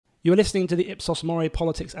You are listening to the Ipsos Mori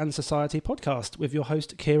Politics and Society podcast with your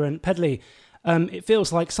host, Kieran Pedley. It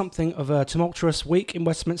feels like something of a tumultuous week in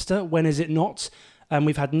Westminster. When is it not?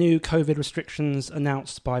 We've had new COVID restrictions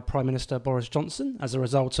announced by Prime Minister Boris Johnson as a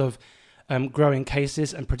result of growing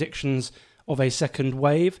cases and predictions of a second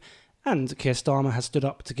wave. And Keir Starmer has stood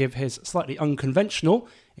up to give his slightly unconventional,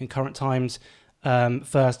 in current times,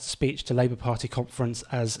 first speech to Labour Party conference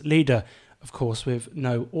as leader, of course, with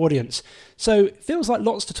no audience. So it feels like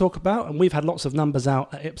lots to talk about, and we've had lots of numbers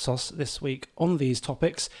out at Ipsos this week on these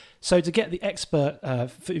topics. So to get the expert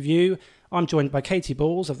view, I'm joined by Katie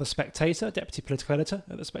Balls of The Spectator, Deputy Political Editor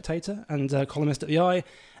at The Spectator and columnist at The Eye,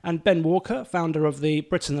 and Ben Walker, founder of the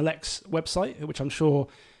Britain Elects website, which I'm sure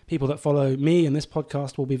people that follow me and this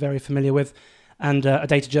podcast will be very familiar with, and a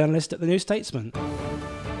data journalist at The New Statesman.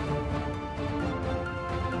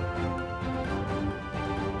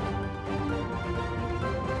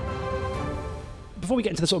 Before we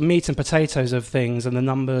get into the sort of meat and potatoes of things and the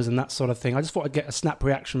numbers and that sort of thing, I just thought I'd get a snap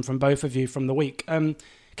reaction from both of you from the week.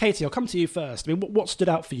 Katie, I'll come to you first. I mean, what stood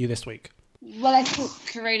out for you this week? Well, I think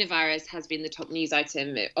coronavirus has been the top news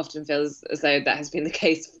item. It often feels as though that has been the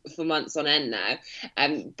case for months on end now.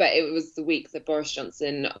 But it was the week that Boris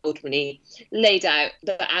Johnson ultimately laid out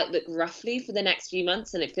the outlook roughly for the next few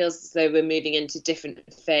months. And it feels as though we're moving into a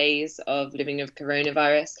different phase of living with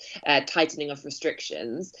coronavirus, tightening of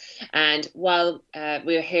restrictions. And while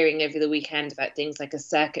we were hearing over the weekend about things like a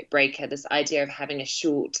circuit breaker, this idea of having a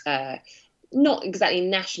short, not exactly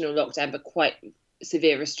national lockdown, but quite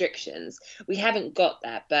severe restrictions, we haven't got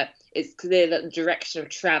that, but it's clear that the direction of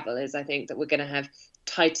travel is, I think, that we're going to have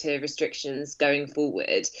tighter restrictions going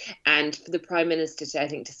forward. And for the Prime Minister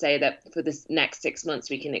to say that for this next 6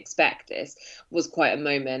 months we can expect this was quite a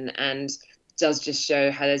moment, and does just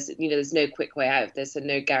show how there's no quick way out of this and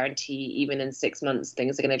no guarantee even in 6 months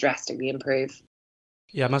things are going to drastically improve.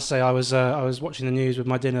 Yeah, I must say I was watching the news with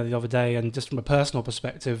my dinner the other day, and just from a personal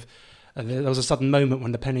perspective, there was a sudden moment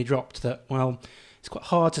when the penny dropped that, well, it's quite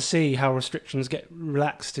hard to see how restrictions get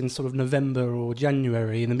relaxed in sort of November or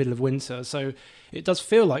January in the middle of winter. So it does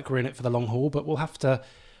feel like we're in it for the long haul, but we'll have to,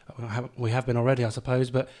 we have been already, I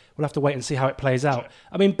suppose, but we'll have to wait and see how it plays out.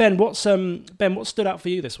 I mean, Ben, what stood out for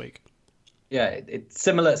you this week? Yeah, it's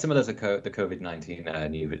similar to the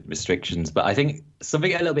COVID-19 new restrictions, but I think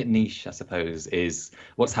something a little bit niche, I suppose, is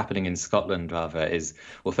what's happening in Scotland. Rather, is,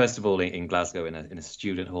 well, first of all, in Glasgow, in a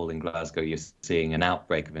student hall in Glasgow, you're seeing an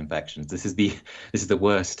outbreak of infections. This is the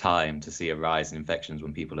worst time to see a rise in infections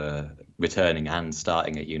when people are returning and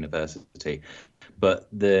starting at university. But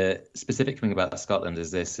the specific thing about Scotland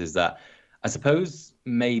is that I suppose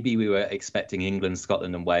maybe we were expecting England,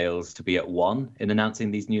 Scotland and Wales to be at one in announcing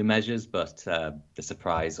these new measures, but the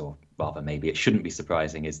surprise, or rather maybe it shouldn't be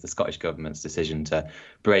surprising, is the Scottish Government's decision to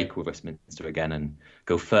break with Westminster again and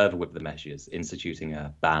go further with the measures, instituting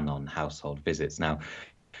a ban on household visits. Now,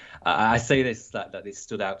 I say this, that it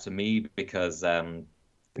stood out to me because the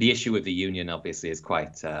issue with the union obviously is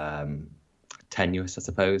quite tenuous, I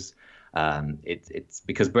suppose. It's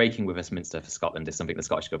because breaking with Westminster for Scotland is something the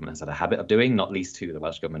Scottish Government has had a habit of doing, not least to the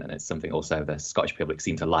Welsh Government, and it's something also the Scottish public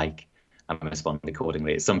seem to like and respond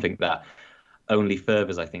accordingly. It's something that only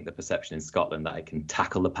furthers, I think, the perception in Scotland that it can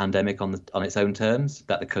tackle the pandemic on its own terms,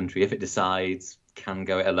 that the country, if it decides, can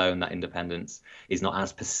go it alone, that independence is not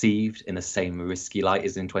as perceived in the same risky light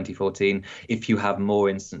as in 2014. If you have more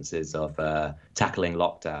instances of tackling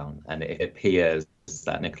lockdown and it appears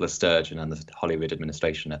that Nicola Sturgeon and the Holyrood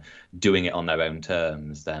administration are doing it on their own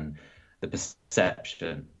terms, then the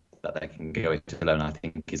perception that they can go it alone, I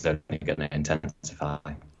think, is only going to intensify.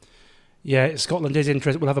 Yeah, Scotland is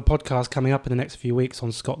interesting. We'll have a podcast coming up in the next few weeks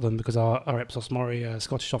on Scotland because our Ipsos Mori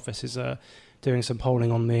Scottish office is doing some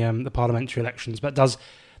polling on the parliamentary elections, but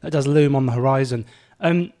that does loom on the horizon.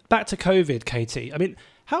 Back to COVID, Katie. I mean,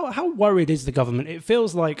 how worried is the government? It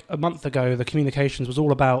feels like a month ago the communications was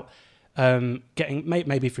all about getting,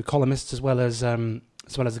 maybe through columnists as well as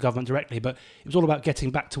the government directly, but it was all about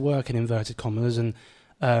getting back to work in inverted commas and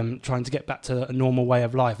trying to get back to a normal way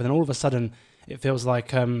of life. And then all of a sudden, it feels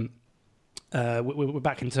like we're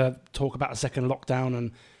back into talk about a second lockdown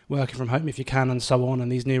and working from home if you can and so on,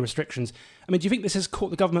 and these new restrictions. I mean, do you think this has caught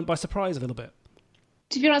the government by surprise a little bit?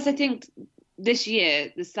 To be honest, I think this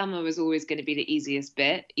year, the summer was always going to be the easiest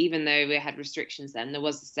bit, even though we had restrictions then. There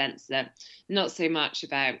was a sense that not so much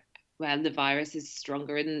about, well, the virus is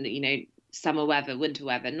stronger in, summer weather, winter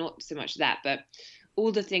weather, not so much that, but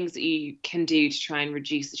all the things that you can do to try and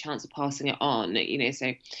reduce the chance of passing it on,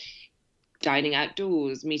 so dining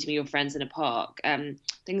outdoors, meeting your friends in a park,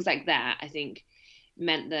 things like that, I think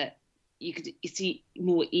meant that you could see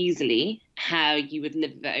more easily how you would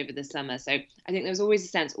live with it over the summer. So I think there was always a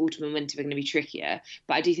sense autumn and winter were going to be trickier,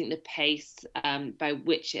 but I do think the pace by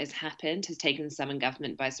which it has happened has taken some in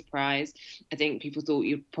government by surprise. I think people thought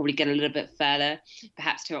you'd probably get a little bit further,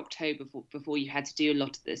 perhaps to October before you had to do a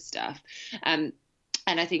lot of this stuff.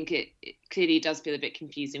 And I think it clearly does feel a bit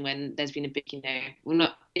confusing when there's been a big,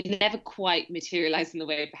 it never quite materialised in the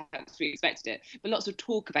way perhaps we expected it, but lots of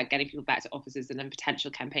talk about getting people back to offices and then potential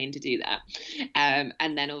campaign to do that.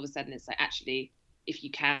 And then all of a sudden it's like, actually, if you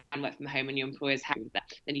can work from home and your employer's happy with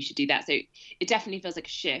that, then you should do that. So it definitely feels like a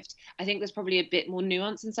shift. I think there's probably a bit more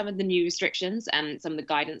nuance in some of the new restrictions and some of the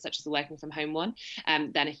guidance, such as the working from home one,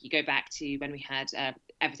 than if you go back to when we had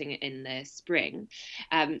everything in the spring.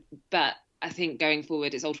 But I think going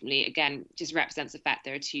forward, it's ultimately, again, just represents the fact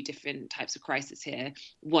there are two different types of crisis here.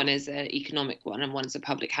 One is an economic one and one is a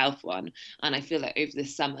public health one. And I feel like over the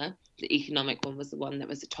summer, the economic one was the one that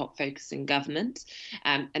was the top focus in government.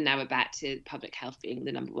 And now we're back to public health being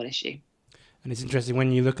the number one issue. And it's interesting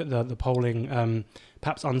when you look at the polling,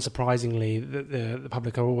 perhaps unsurprisingly, the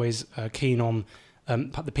public are always keen on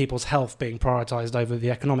the people's health being prioritised over the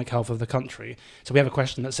economic health of the country. So we have a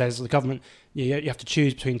question that says the government, you have to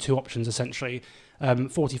choose between two options essentially.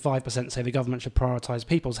 45% say the government should prioritise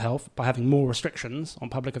people's health by having more restrictions on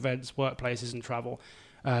public events, workplaces and travel.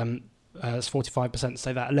 45%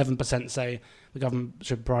 say that. 11% say the government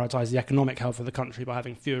should prioritise the economic health of the country by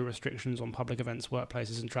having fewer restrictions on public events,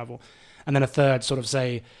 workplaces and travel. And then a third sort of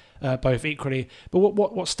say both equally. But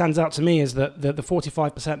what stands out to me is that the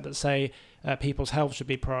 45% that say people's health should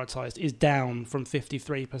be prioritised is down from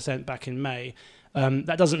 53% back in May.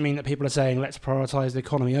 That doesn't mean that people are saying let's prioritise the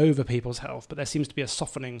economy over people's health, but there seems to be a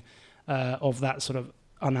softening of that sort of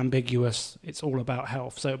unambiguous, it's all about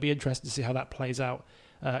health. So it'll be interesting to see how that plays out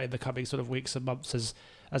in the coming sort of weeks and months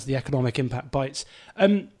as the economic impact bites.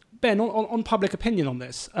 Ben, on public opinion on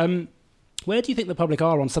this, where do you think the public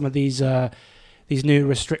are on some of these new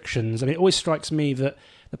restrictions? I mean, it always strikes me that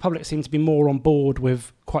the public seem to be more on board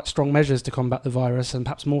with quite strong measures to combat the virus, and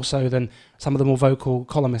perhaps more so than some of the more vocal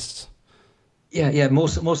columnists. Yeah, more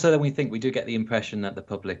so than we think. We do get the impression that the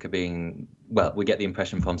public are being, we get the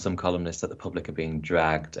impression from some columnists that the public are being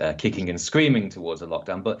dragged, kicking and screaming towards a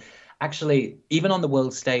lockdown. But actually, even on the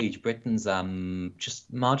world stage, Britain's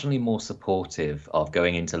just marginally more supportive of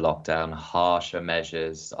going into lockdown, harsher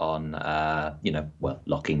measures on,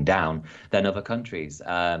 locking down than other countries.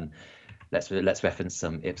 Let's reference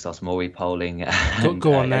some Ipsos Mori polling.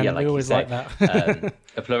 Go on, then. Like we always like that.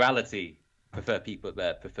 A plurality prefer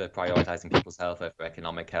prioritizing people's health over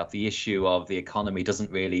economic health. The issue of the economy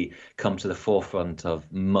doesn't really come to the forefront of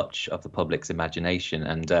much of the public's imagination.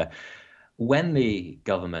 And when the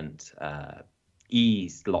government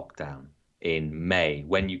eased lockdown in May,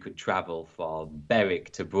 when you could travel from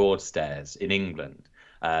Berwick to Broadstairs in England,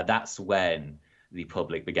 that's when the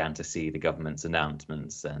public began to see the government's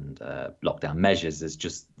announcements and lockdown measures as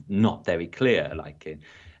just not very clear.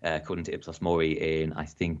 According to Ipsos Mori, in I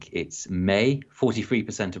think it's May,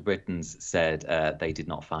 43% of Britons said they did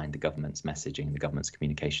not find the government's messaging, the government's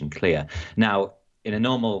communication clear. Now, in a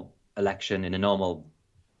normal election, in a normal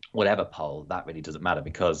whatever poll, that really doesn't matter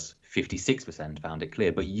because 56% found it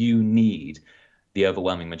clear. But you need the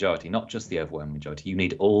overwhelming majority, not just the overwhelming majority. You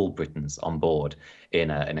need all Britons on board in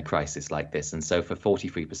a crisis like this. And so for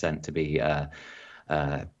 43% to be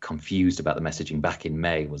confused about the messaging back in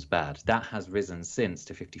May was bad. That has risen since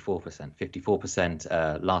to 54%.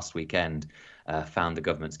 54% last weekend found the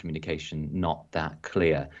government's communication not that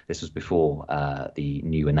clear. This was before the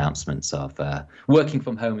new announcements of working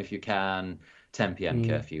from home if you can, 10 p.m.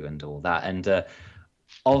 curfew and all that. And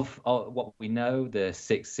of what we know, the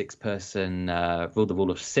six-person rule, the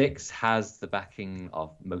rule of six, has the backing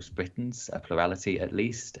of most Britons, a plurality at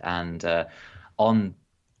least. And on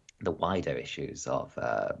the wider issues of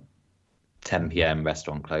 10 p.m.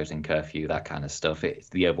 restaurant closing, curfew, that kind of stuff, it's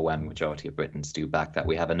the overwhelming majority of Britons do back that.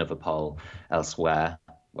 We have another poll elsewhere,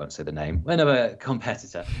 won't say the name, another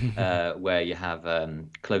competitor, where you have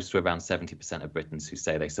close to around 70% of Britons who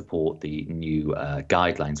say they support the new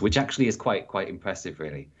guidelines, which actually is quite impressive,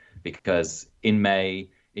 really, because in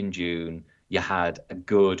May, in June, you had a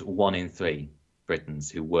good 1 in 3 Britons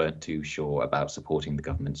who weren't too sure about supporting the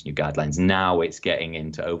government's new guidelines. Now it's getting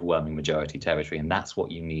into overwhelming majority territory, and that's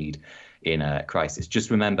what you need in a crisis.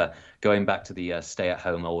 Just remember, going back to the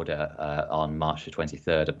stay-at-home order on March the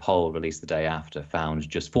 23rd, a poll released the day after found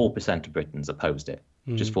just 4% of Britons opposed it.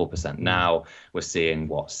 Just 4%. Now we're seeing,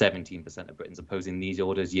 17% of Britons opposing these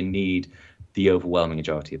orders. You need the overwhelming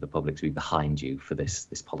majority of the public to be behind you for this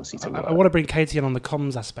policy to work. I want to bring Katie in on the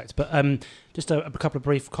comms aspect, but just a couple of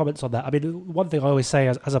brief comments on that. I mean, one thing I always say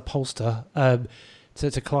as a pollster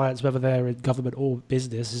to clients, whether they're in government or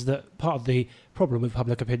business, is that part of the problem with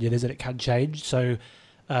public opinion is that it can change. So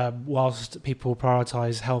whilst people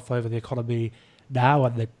prioritise health over the economy now,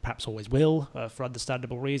 and they perhaps always will for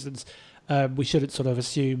understandable reasons, we shouldn't sort of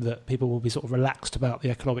assume that people will be sort of relaxed about the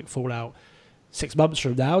economic fallout 6 months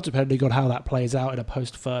from now, depending on how that plays out in a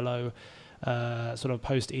post-furlough, sort of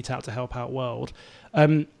post-eat-out to help out world.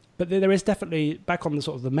 But there is definitely, back on the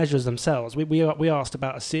sort of the measures themselves, we asked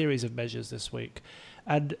about a series of measures this week,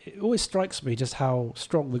 and it always strikes me just how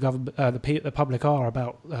strong the government, the public are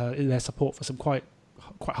about in their support for some quite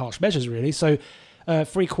harsh measures, really. So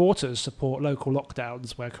 3/4 support local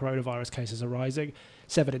lockdowns where coronavirus cases are rising.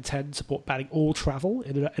 7 in 10 support banning all travel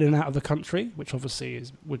in and out of the country, which obviously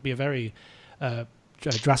would be a very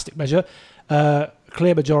drastic measure.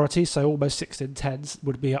 Clear majority, so almost 6 in 10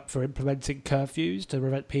 would be up for implementing curfews to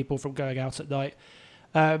prevent people from going out at night.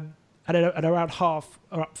 And around half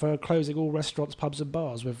are up for closing all restaurants, pubs and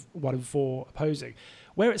bars, with 1 in 4 opposing.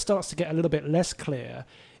 Where it starts to get a little bit less clear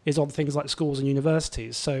is on things like schools and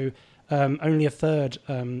universities. So only a third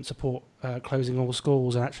support closing all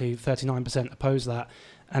schools, and actually 39% oppose that.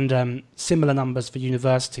 And similar numbers for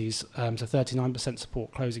universities, so 39%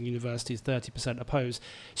 support closing universities, 30% oppose.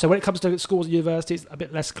 So when it comes to schools and universities, a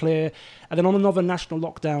bit less clear. And then on another national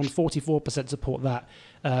lockdown, 44% support that,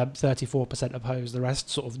 34% oppose, the rest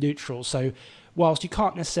sort of neutral. So whilst you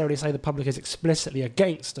can't necessarily say the public is explicitly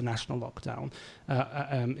against a national lockdown,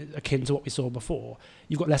 akin to what we saw before,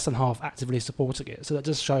 you've got less than half actively supporting it. So that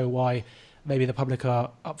does show why maybe the public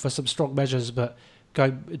are up for some strong measures, but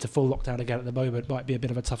going into full lockdown again at the moment might be a bit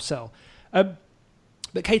of a tough sell.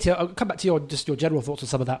 But Katie, I'll come back to your general thoughts on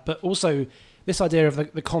some of that, but also this idea of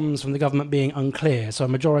the comms from the government being unclear. So a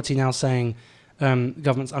majority now saying the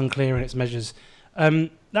government's unclear in its measures.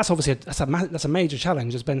 That's obviously that's a major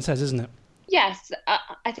challenge, as Ben says, isn't it? Yes,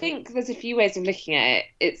 I think there's a few ways of looking at it.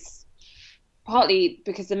 It's partly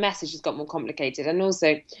because the message has got more complicated, and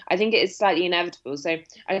also I think it is slightly inevitable. So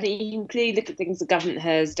I think you can clearly look at things the government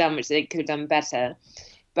has done which they could have done better,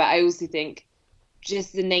 but I also think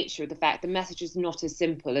just the nature of the fact the message is not as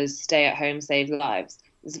simple as stay at home, save lives.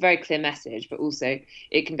 It's a very clear message, but also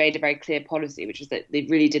it conveyed a very clear policy, which is that they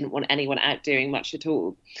really didn't want anyone out doing much at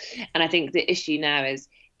all. And I think the issue now is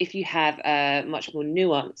if you have a much more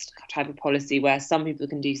nuanced type of policy where some people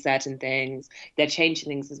can do certain things, they're changing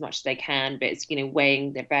things as much as they can, but it's,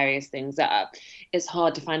 weighing the various things up, it's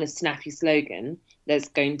hard to find a snappy slogan that's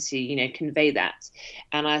going to, convey that.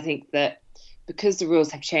 And I think that because the rules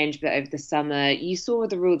have changed a bit over the summer, you saw with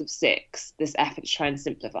the rule of 6, this effort to try and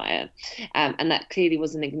simplify it. And that clearly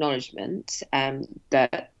was an acknowledgement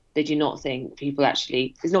that they do not think people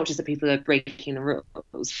actually, it's not just that people are breaking the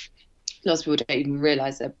rules. Lots of people don't even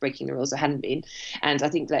realise they're breaking the rules or hadn't been. And I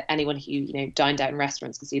think that anyone who, dined out in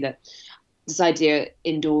restaurants can see that this idea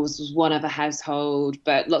indoors was 1 of a household,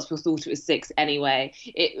 but lots of people thought it was 6 anyway.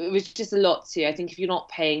 It was just a lot to, I think if you're not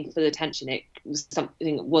paying full attention, it was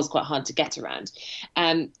something that was quite hard to get around.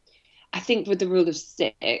 I think with the rule of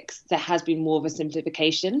 6, there has been more of a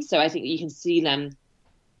simplification. So I think you can see them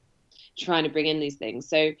trying to bring in these things.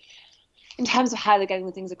 So in terms of how they're getting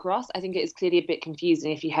the things across, I think it is clearly a bit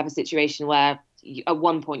confusing if you have a situation where at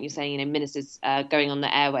one point you're saying, ministers going on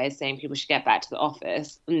the airways saying people should get back to the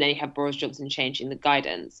office, and then you have Boris Johnson changing the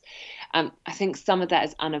guidance. I think some of that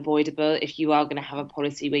is unavoidable if you are going to have a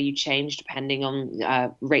policy where you change depending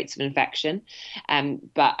on rates of infection.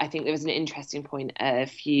 But I think there was an interesting point a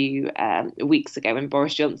few weeks ago when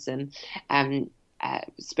Boris Johnson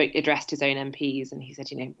addressed his own MPs, and he said,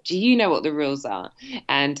 do you know what the rules are?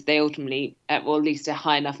 And they ultimately, or at least a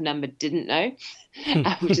high enough number, didn't know,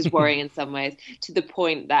 which is worrying in some ways, to the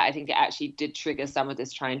point that I think it actually did trigger some of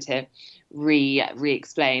this trying to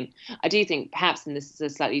re-explain. I do think perhaps, and this is a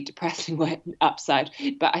slightly depressing upside,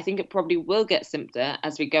 but I think it probably will get simpler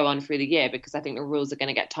as we go on through the year, because I think the rules are going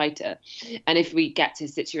to get tighter. And if we get to a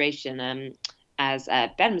situation, as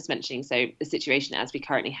Ben was mentioning, so the situation as we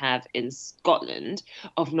currently have in Scotland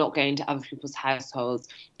of not going to other people's households,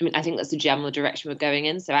 I think that's the general direction we're going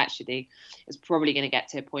in. So actually, it's probably going to get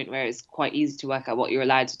to a point where it's quite easy to work out what you're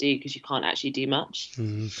allowed to do, because you can't actually do much.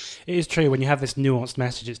 It is true, when you have this nuanced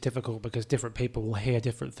message, it's difficult because different people will hear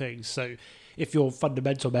different things. So if your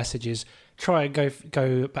fundamental message is try and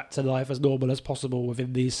go back to life as normal as possible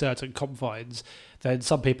within these certain confines, then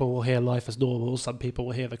some people will hear life as normal, some people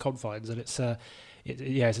will hear the confines, and it's a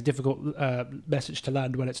difficult message to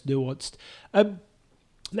land when it's nuanced.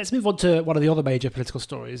 Let's move on to one of the other major political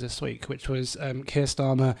stories this week, which was Keir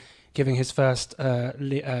Starmer giving his first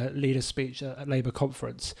leader speech at Labour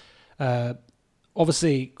conference.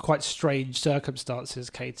 Obviously, quite strange circumstances,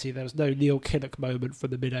 Katie. There was no Neil Kinnock moment from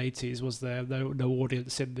the mid-'80s, was there? No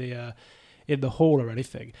audience in the hall or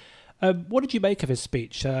anything. What did you make of his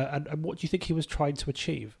speech, and what do you think he was trying to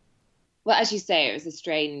achieve? Well, as you say, it was a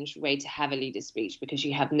strange way to have a leader's speech because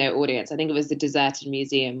you have no audience. I think it was a deserted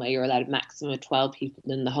museum where you're allowed a maximum of 12 people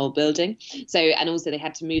in the whole building. So, and also they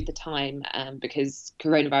had to move the time because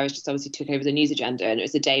coronavirus just obviously took over the news agenda, and it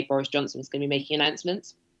was the day Boris Johnson was going to be making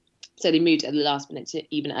announcements. So they moved at the last minute to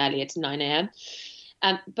even earlier to 9 a.m.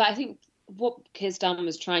 But I think what Keir Starmer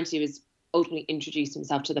was trying to do is ultimately introduce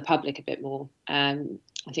himself to the public a bit more. I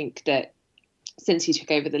think that since he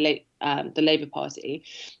took over the Labour Party,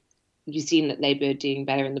 you've seen that Labour are doing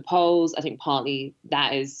better in the polls. I think partly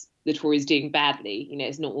that is the Tories doing badly. You know,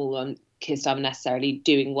 it's not all on Keir Starmer necessarily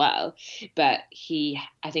doing well, but he,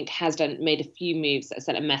 I think, has made a few moves that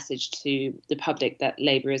sent a message to the public that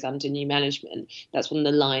Labour is under new management. That's one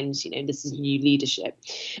of the lines, you know, this is new leadership.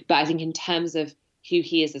 But I think in terms of who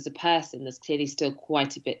he is as a person, there's clearly still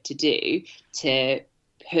quite a bit to do to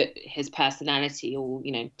put his personality or,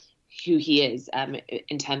 you know, who he is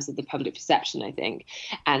in terms of the public perception, I think.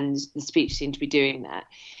 And the speech seemed to be doing that.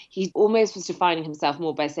 He almost was defining himself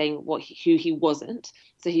more by saying who he wasn't.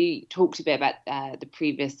 So he talked a bit about the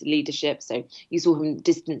previous leadership. So you saw him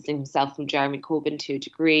distancing himself from Jeremy Corbyn to a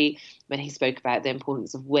degree when he spoke about the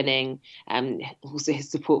importance of winning, also his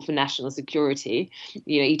support for national security.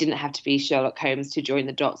 You know, he didn't have to be Sherlock Holmes to join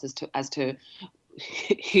the dots as to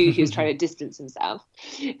who he was trying to distance himself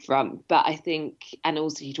from. But I think, and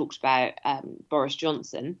also he talked about Boris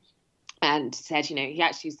Johnson and said, you know, he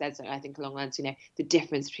actually said something, I think, along the lines, you know, the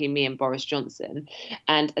difference between me and Boris Johnson.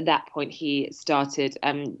 And at that point, he started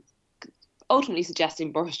ultimately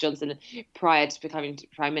suggesting Boris Johnson, prior to becoming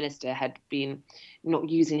Prime Minister, had been not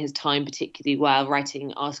using his time particularly well,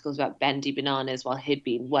 writing articles about bendy bananas while he'd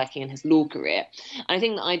been working in his law career. And I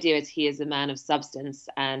think the idea is he is a man of substance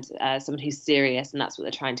and someone who's serious, and that's what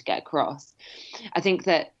they're trying to get across. I think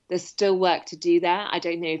that there's still work to do there. I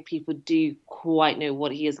don't know if people do quite know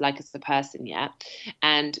what he is like as a person yet.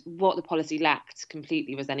 And what the policy lacked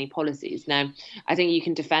completely was any policies. Now, I think you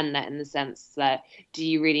can defend that in the sense that, do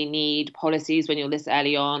you really need policies when you're this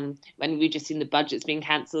early on, when we've just seen the budgets being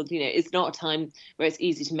cancelled? You know, it's not a time where it's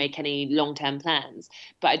easy to make any long-term plans.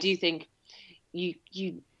 But I do think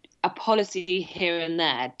a policy here and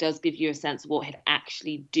there does give you a sense of what he'd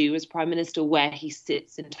actually do as Prime Minister, where he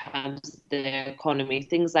sits in terms of the economy,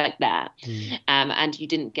 things like that. And you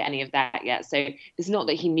didn't get any of that yet. So it's not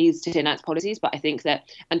that he needs to enact policies, but I think that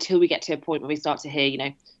until we get to a point where we start to hear, you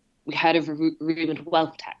know, we heard of a rumoured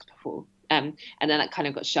wealth tax before, and then that kind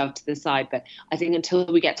of got shoved to the side. But I think until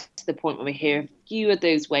we get to the point where we hear a few of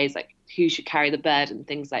those ways, like who should carry the burden,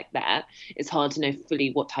 things like that, it's hard to know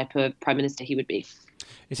fully what type of Prime Minister he would be.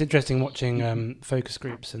 It's interesting watching focus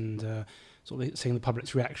groups and sort of seeing the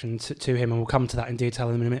public's reaction to him, and we'll come to that in detail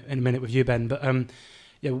in a minute with you, Ben. But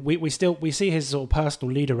yeah, we see his sort of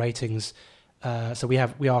personal leader ratings. So we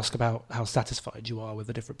ask about how satisfied you are with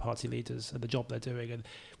the different party leaders and the job they're doing, and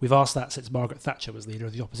we've asked that since Margaret Thatcher was leader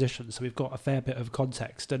of the opposition. So we've got a fair bit of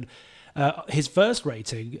context. And his first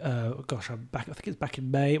rating, I'm back. I think it's back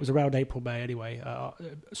in May. It was around April, May anyway.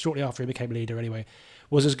 Shortly after he became leader, anyway,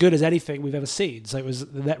 was as good as anything we've ever seen. So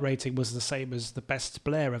the net rating was the same as the best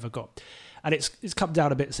Blair ever got, and it's come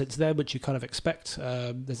down a bit since then, which you kind of expect.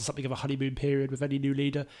 There's something of a honeymoon period with any new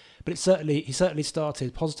leader, but he certainly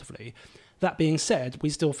started positively. That being said, we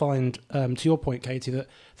still find, to your point, Katie, that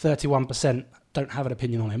 31% don't have an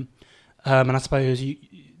opinion on him, and I suppose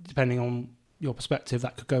depending on your perspective,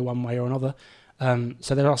 that could go one way or another.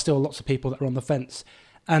 So there are still lots of people that are on the fence,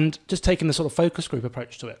 and just taking the sort of focus group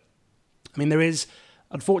approach to it. I mean,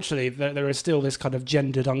 unfortunately, there is still this kind of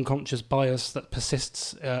gendered unconscious bias that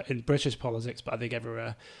persists in British politics, but I think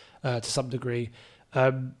everywhere to some degree,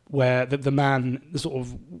 where the sort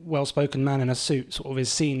of well-spoken man in a suit sort of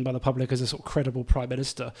is seen by the public as a sort of credible Prime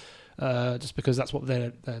Minister, just because that's what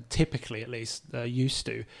they're typically, at least, used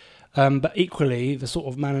to. But equally, the sort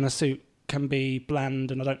of man in a suit can be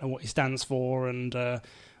bland, and I don't know what he stands for, and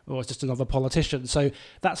or it's just another politician. So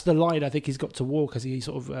that's the line I think he's got to walk as he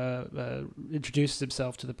sort of introduces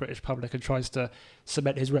himself to the British public and tries to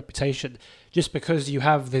cement his reputation. Just because you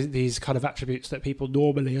have these kind of attributes that people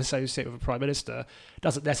normally associate with a Prime Minister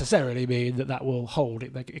doesn't necessarily mean that will hold.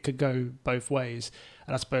 It could go both ways,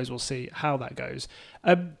 and I suppose we'll see how that goes.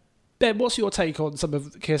 Ben, what's your take on some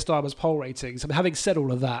of Keir Starmer's poll ratings? I mean, having said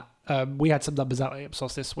all of that, we had some numbers out at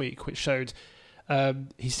Ipsos this week which showed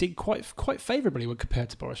he seemed quite favourably when compared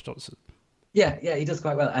to Boris Johnson. Yeah, he does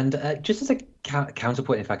quite well. And just as a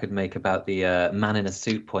counterpoint, if I could make about the man in a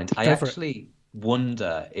suit point, I Go for it. actually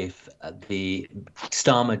wonder if the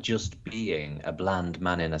Starmer just being a bland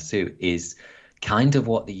man in a suit is kind of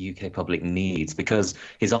what the UK public needs, because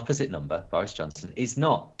his opposite number, Boris Johnson, is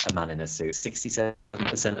not a man in a suit. 67%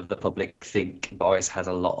 of the public think Boris has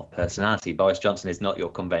a lot of personality. Boris Johnson is not your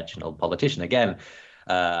conventional politician. Again,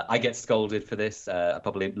 I get scolded for this.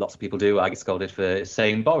 Probably lots of people do. I get scolded for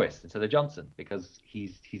saying Boris instead of Johnson because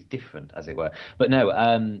he's different, as it were. But no,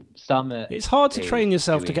 Starmer. It's hard to train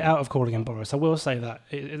yourself to doing- get out of calling him Boris. I will say that.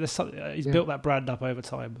 He's built that brand up over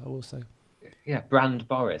time. I will say. Yeah, brand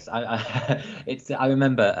Boris. I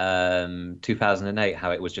remember 2008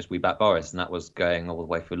 how it was just "We Back Boris," and that was going all the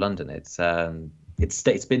way through London. It's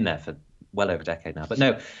been there for well over a decade now. But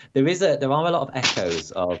no, there are a lot of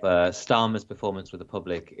echoes of Starmer's performance with the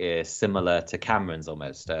public is similar to Cameron's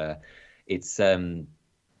almost. It's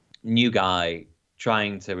new guy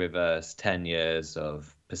trying to reverse 10 years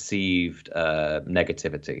of perceived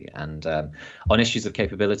negativity, and on issues of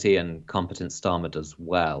capability and competence, Starmer does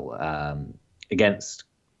well. Against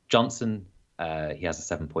Johnson, he has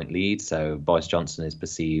a 7-point lead, so Boris Johnson is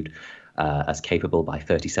perceived as capable by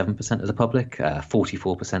 37% of the public.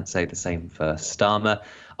 44% say the same for Starmer.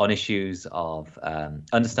 On issues of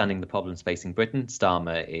understanding the problems facing Britain,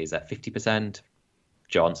 Starmer is at 50%,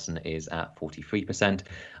 Johnson is at 43%.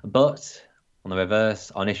 But on the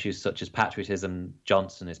reverse, on issues such as patriotism,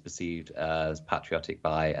 Johnson is perceived as patriotic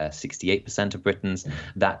by 68% of Britons.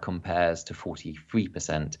 That compares to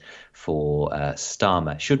 43% for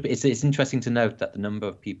Starmer. It's interesting to note that the number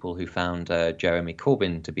of people who found Jeremy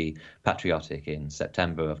Corbyn to be patriotic in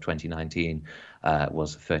September of 2019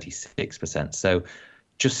 was 36%. So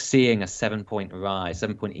just seeing a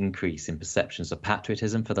 7-point increase in perceptions of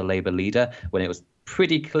patriotism for the Labour leader, when it was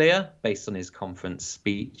pretty clear, based on his conference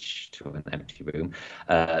speech to an empty room,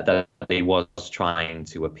 that he was trying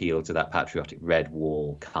to appeal to that patriotic red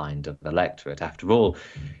wall kind of electorate. After all,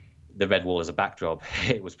 the red wall as a backdrop,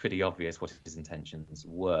 it was pretty obvious what his intentions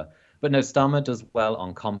were. But no, Starmer does well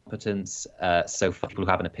on competence. So far, people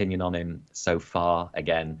who have an opinion on him so far,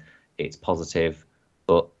 again, it's positive,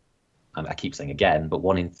 but I keep saying again, but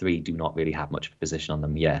 1 in 3 do not really have much of a position on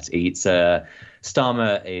them yet.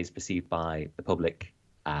 Starmer is perceived by the public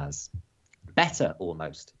as better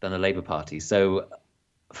almost than the Labour Party. So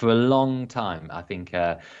for a long time, I think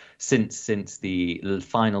since the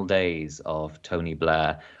final days of Tony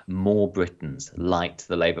Blair, more Britons liked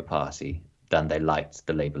the Labour Party than they liked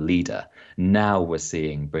the Labour leader. Now we're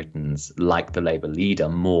seeing Britons like the Labour leader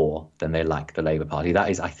more than they like the Labour Party. That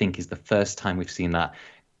is, I think, is the first time we've seen that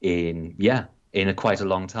in quite a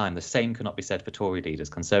long time. The same cannot be said for Tory leaders.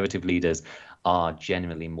 Conservative leaders are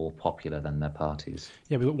generally more popular than their parties.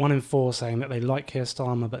 Yeah, we've got 1 in 4 saying that they like Keir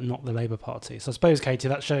Starmer but not the Labour Party. So I suppose, Katie,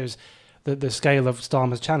 that shows the scale of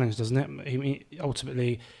Starmer's challenge, doesn't it?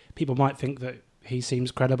 Ultimately, people might think that he seems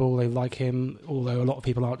credible, they like him, although a lot of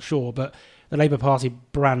people aren't sure. But the Labour Party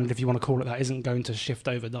brand, if you want to call it that, isn't going to shift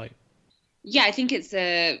overnight. Yeah, I think it's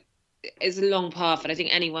a long path, and I think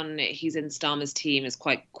anyone who's in Starmer's team is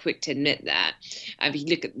quite quick to admit that. If you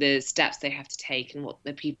look at the steps they have to take and what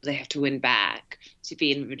the people they have to win back to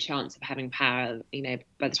be in a chance of having power,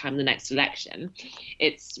 by the time of the next election,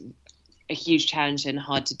 it's a huge challenge and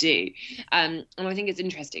hard to do. And I think it's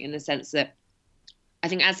interesting in the sense that I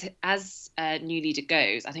think as new leader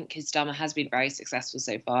goes, I think Keir Starmer has been very successful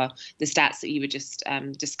so far. The stats that you were just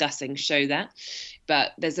discussing show that.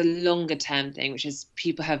 But there's a longer term thing, which is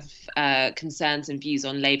people have concerns and views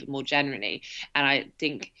on Labour more generally. And I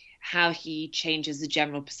think how he changes the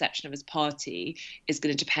general perception of his party is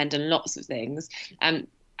going to depend on lots of things.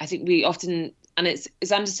 I think we often, and it's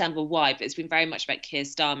understandable why, but it's been very much about Keir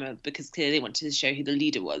Starmer because clearly they wanted to show who the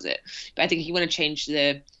leader was. But I think if you want to change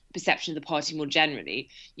the perception of the party more generally,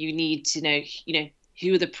 you need to know,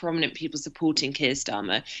 who are the prominent people supporting Keir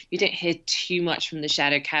Starmer. You don't hear too much from the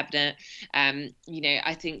shadow cabinet.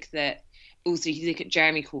 I think that also if you look at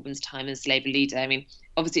Jeremy Corbyn's time as Labour leader, I mean,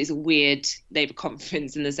 obviously it's a weird Labour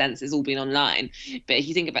conference in the sense it's all been online. But if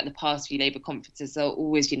you think about the past few Labour conferences, there are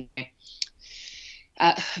always,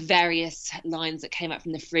 various lines that came up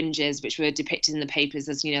from the fringes, which were depicted in the papers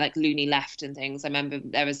as, like Looney left and things. I remember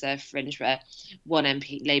there was a fringe where one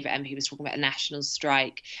Labour MP was talking about a national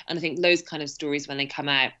strike. And I think those kind of stories, when they come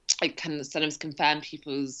out, it can sometimes confirm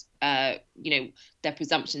people's, their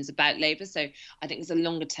presumptions about Labour. So I think it's a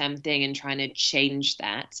longer term thing in trying to change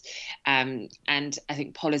that. And I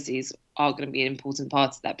think policies are going to be an important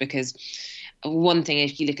part of that, because one thing,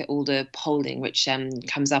 if you look at all the polling which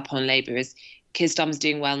comes up on Labour, is Keir Starmer's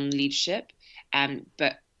doing well in leadership,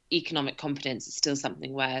 but economic confidence is still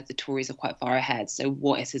something where the Tories are quite far ahead. So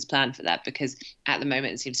what is his plan for that? Because at the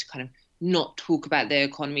moment it seems to kind of not talk about the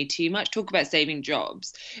economy too much, talk about saving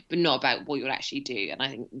jobs, but not about what you'll actually do. And I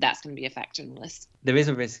think that's going to be a factor in this. There is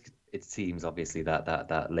a risk, it seems, obviously,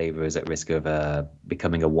 that Labour is at risk of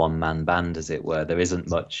becoming a one-man band, as it were. There isn't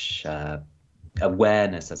much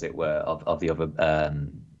awareness, as it were, of the other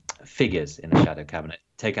figures in the shadow cabinet.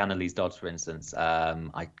 Take Annalise Dodds, for instance.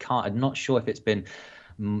 I'm not sure if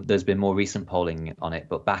there's been more recent polling on it,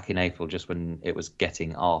 but back in April, just when it was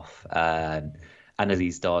getting off,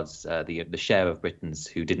 Annalise Dodds, the share of Britons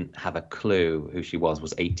who didn't have a clue who she was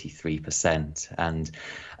 83%. And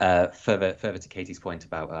further to Katie's point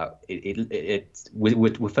about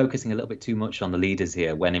we're focusing a little bit too much on the leaders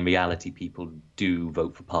here, when in reality people do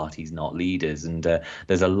vote for parties, not leaders. And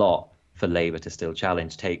there's a lot for Labour to still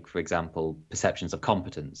challenge. Take, for example, perceptions of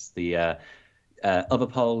competence. The other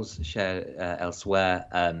polls share elsewhere.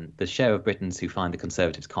 The share of Britons who find the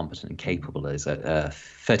Conservatives competent and capable is at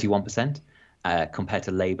 31%. Compared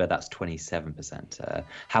to Labour, that's 27%.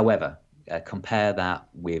 However, compare that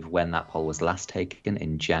with when that poll was last taken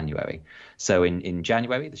in January. So in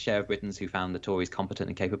January, the share of Britons who found the Tories competent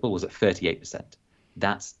and capable was at 38%.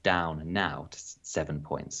 That's down now to 7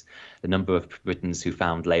 points. The number of Britons who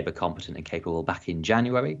found Labour competent and capable back in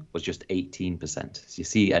January was just 18%. So you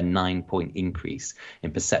see a 9-point increase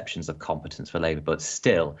in perceptions of competence for Labour, but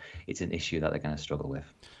still it's an issue that they're going to struggle with.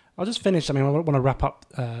 I'll just finish. I want to wrap up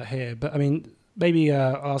here, but maybe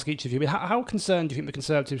I'll ask each of you. How concerned do you think the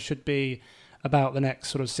Conservatives should be about the next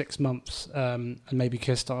sort of 6 months, and maybe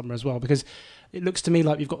Keir Starmer as well? Because it looks to me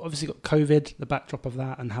like you've obviously got COVID, the backdrop of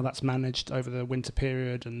that, and how that's managed over the winter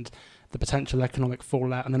period, and the potential economic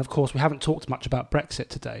fallout. And then, of course, we haven't talked much about Brexit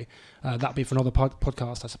today. That'd be for another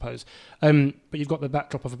podcast, I suppose. But you've got the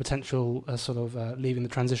backdrop of a potential leaving the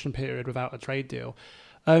transition period without a trade deal.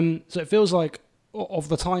 So it feels like, of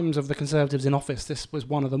the times of the Conservatives in office, this was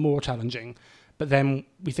one of the more challenging. But then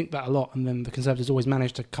we think that a lot, and then the Conservatives always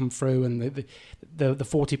manage to come through, and the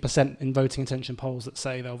 40% in voting intention polls that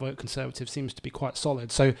say they'll vote Conservative seems to be quite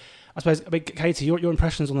solid. So I suppose, Katie, your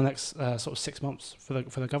impressions on the next sort of 6 months for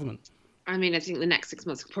the government? I think the next 6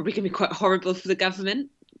 months are probably going to be quite horrible for the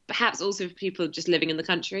government, perhaps also for people just living in the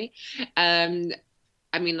country. They've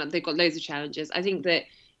got loads of challenges. I think that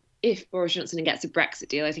if Boris Johnson gets a Brexit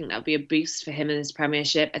deal, I think that would be a boost for him in his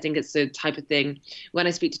premiership. I think it's the type of thing, when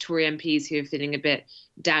I speak to Tory MPs who are feeling a bit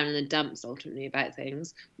down in the dumps ultimately about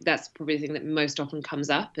things, that's probably the thing that most often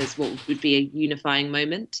comes up as what would be a unifying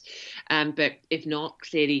moment. But if not,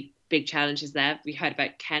 clearly big challenges there. We heard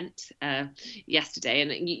about Kent yesterday,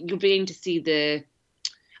 and you're beginning to see the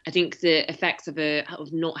effects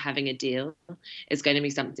of not having a deal is going to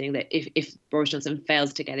be something that if Boris Johnson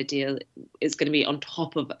fails to get a deal, is going to be on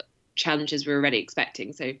top of challenges we're already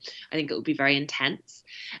expecting. So I think it will be very intense.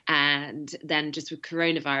 And then just with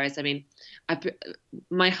coronavirus,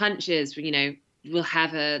 my hunch is, we'll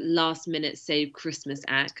have a last minute Save Christmas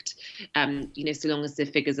Act, so long as the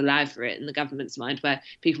figures allow for it in the government's mind, where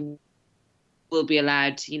people will be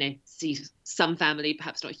allowed to, see some family,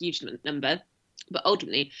 perhaps not a huge number. But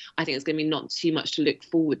ultimately, I think it's going to be not too much to look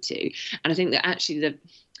forward to. And I think that actually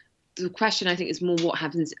the question, I think, is more what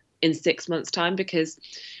happens in 6 months' time, because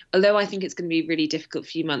although I think it's going to be a really difficult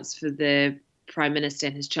few months for the Prime Minister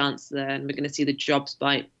and his Chancellor, and we're going to see the jobs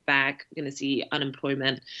bite back, we're going to see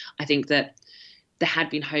unemployment, I think that there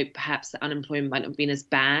had been hope perhaps that unemployment might not have been as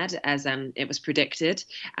bad as it was predicted.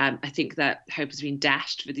 I think that hope has been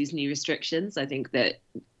dashed with these new restrictions. I think that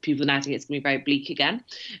people now think it's going to be very bleak again.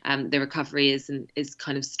 The recovery is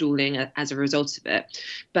kind of stalling as a result of it.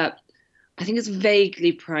 But I think it's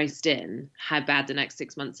vaguely priced in how bad the next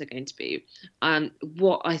 6 months are going to be.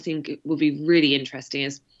 What I think will be really interesting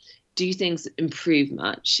is, do things improve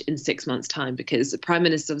much in 6 months' time? Because the Prime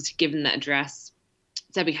Minister obviously given that address,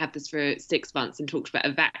 said we have this for 6 months and talked about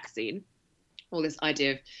a vaccine, all this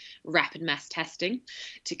idea of rapid mass testing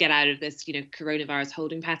to get out of this, coronavirus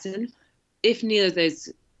holding pattern. If neither of those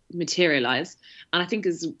materialise, and I think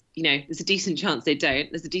there's a decent chance they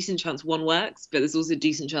don't, there's a decent chance one works, but there's also a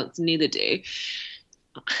decent chance neither do.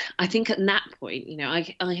 I think at that point,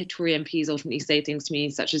 I had Tory MPs ultimately say things to me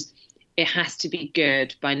such as, it has to be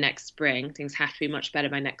good by next spring. Things have to be much better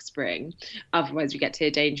by next spring. Otherwise, we get to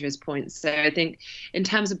a dangerous point. So I think in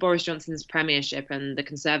terms of Boris Johnson's premiership and the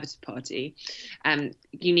Conservative Party,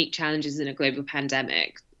 unique challenges in a global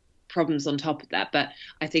pandemic, problems on top of that. But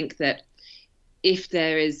I think that if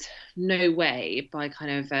there is no way by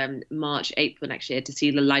kind of March, April next year to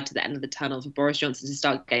see the light at the end of the tunnel for Boris Johnson to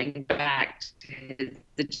start getting back to his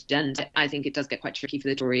agenda, I think it does get quite tricky for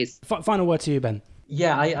the Tories. Final word to you, Ben.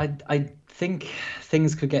 Yeah, I think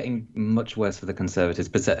things could get much worse for the Conservatives,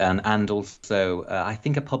 but and also I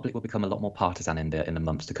think a public will become a lot more partisan in the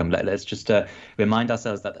months to come. Let's just remind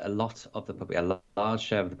ourselves that a lot of the public, a large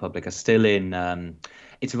share of the public, are still in.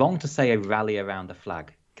 It's wrong to say a rally around the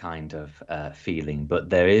flag kind of feeling, but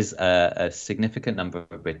there is a significant number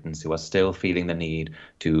of Britons who are still feeling the need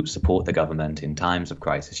to support the government in times of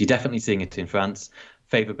crisis. You're definitely seeing it in France.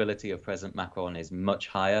 Favorability of President Macron is much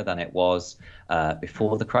higher than it was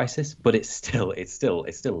before the crisis, but it's still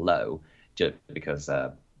low, just because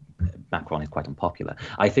Macron is quite unpopular.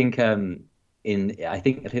 I think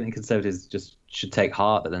the Conservatives just should take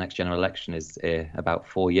heart that the next general election is about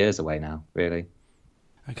 4 years away now, really.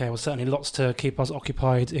 Okay, well, certainly lots to keep us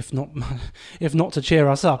occupied, if not to cheer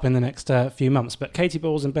us up in the next few months. But Katy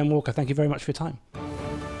Balls and Ben Walker, thank you very much for your time.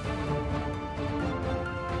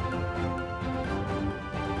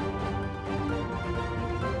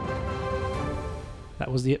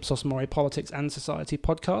 That was the Ipsos Mori Politics and Society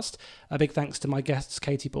podcast. A big thanks to my guests,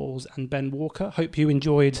 Katy Balls and Ben Walker. Hope you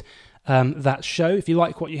enjoyed that show. If you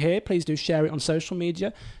like what you hear, please do share it on social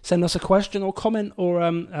media. Send us a question or comment, or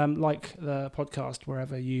like the podcast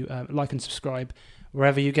wherever you like and subscribe,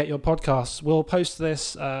 wherever you get your podcasts. We'll post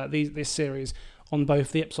this series on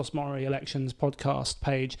both the Ipsos Mori Elections podcast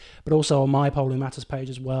page, but also on my Polling Matters page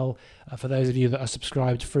as well, for those of you that are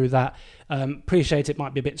subscribed through that. Appreciate it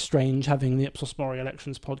might be a bit strange having the Ipsos Mori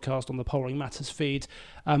Elections podcast on the Polling Matters feed.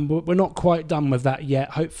 We're not quite done with that yet.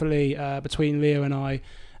 Hopefully, between Leo and I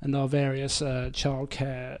and our various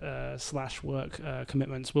childcare / work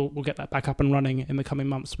commitments, we'll get that back up and running in the coming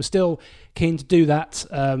months. We're still keen to do that.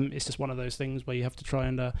 It's just one of those things where you have to try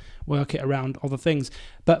and work it around other things.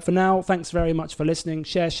 But for now, thanks very much for listening.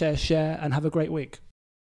 Share, and have a great week.